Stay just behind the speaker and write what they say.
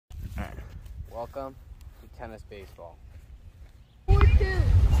Welcome to tennis baseball. 4-2.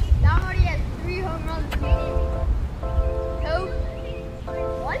 Dom already has 3 home runs. Tobe,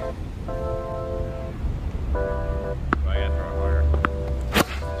 1. I gotta throw it harder.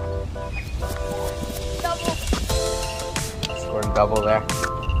 Double. Scored a double there.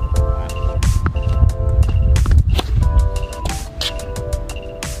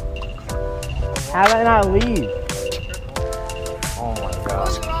 How did I not leave? Oh my god.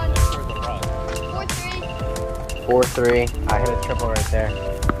 4-3. I hit a triple right there.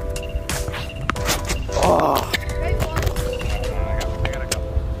 Oh. I got a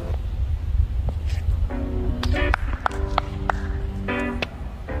couple.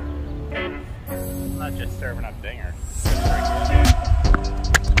 I'm not just serving up dingers.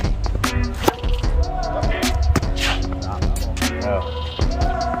 Oh.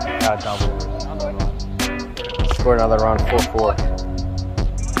 Got a double. Scored another run, 4-4.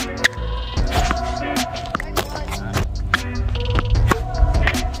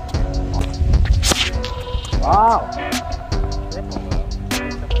 Wow.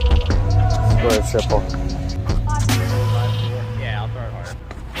 Scored a triple. Yeah, I'll throw it harder.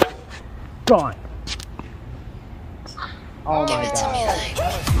 Gone. Oh my god.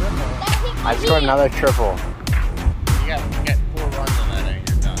 I scored another triple. You got 4 runs on that and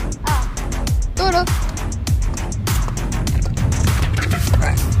you're done.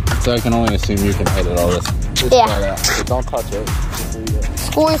 So I can only assume you can hit it all this. Yeah. So don't touch it.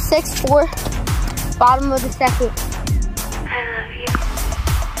 Score 6-4. Bottom of the second. I love you.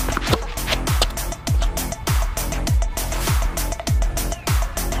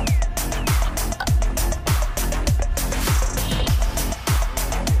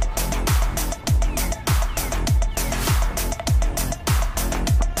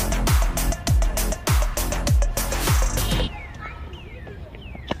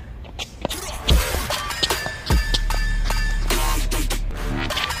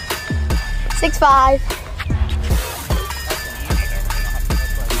 6-5.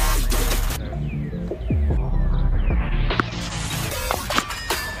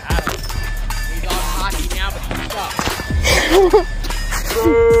 He's on hockey now, but he sucks.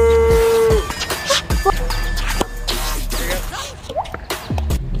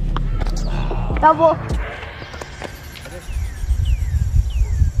 Double.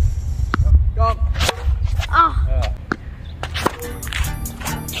 Go. Ah.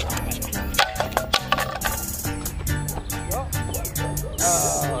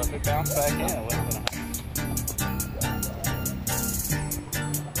 Oh, if it bounced back in, it wouldn't have been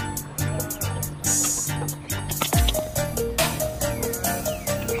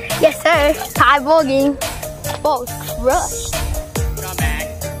Yes, sir. Tie ball game. Ball crushed. Come back.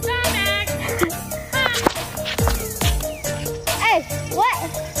 Hey, what?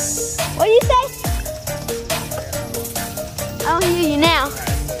 What do you say? I don't hear you now.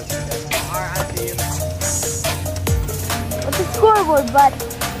 Alright, I see you. What's the scoreboard, bud?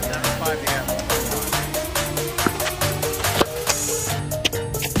 7-5 to go.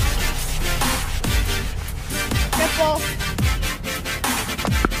 Triple.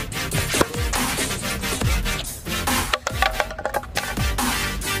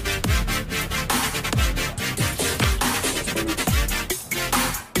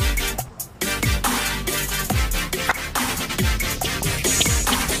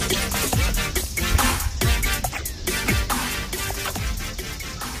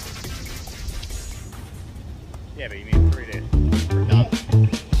 Yeah, but you need 3 days. For double.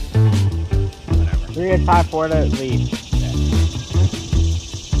 Whatever. 3 to tie, 4 to lead.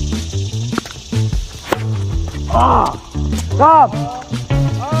 Ah! Stop!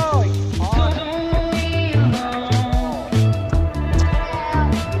 Oh, he's on.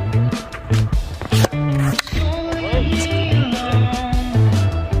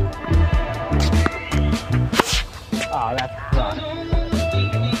 Oh, that's done.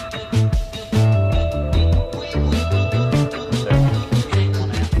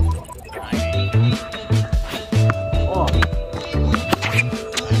 Oh.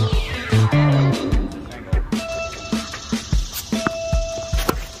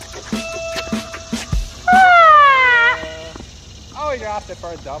 Oh, he dropped it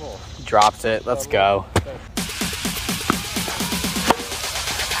for a double. Drops it. Let's go.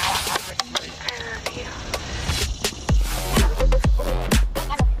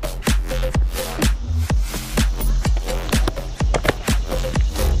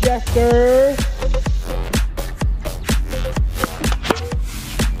 Yes, sir.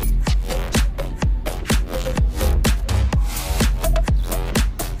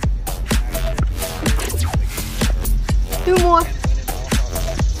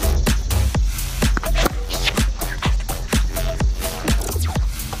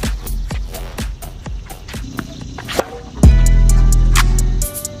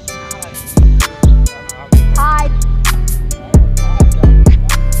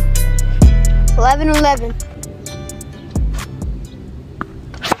 7.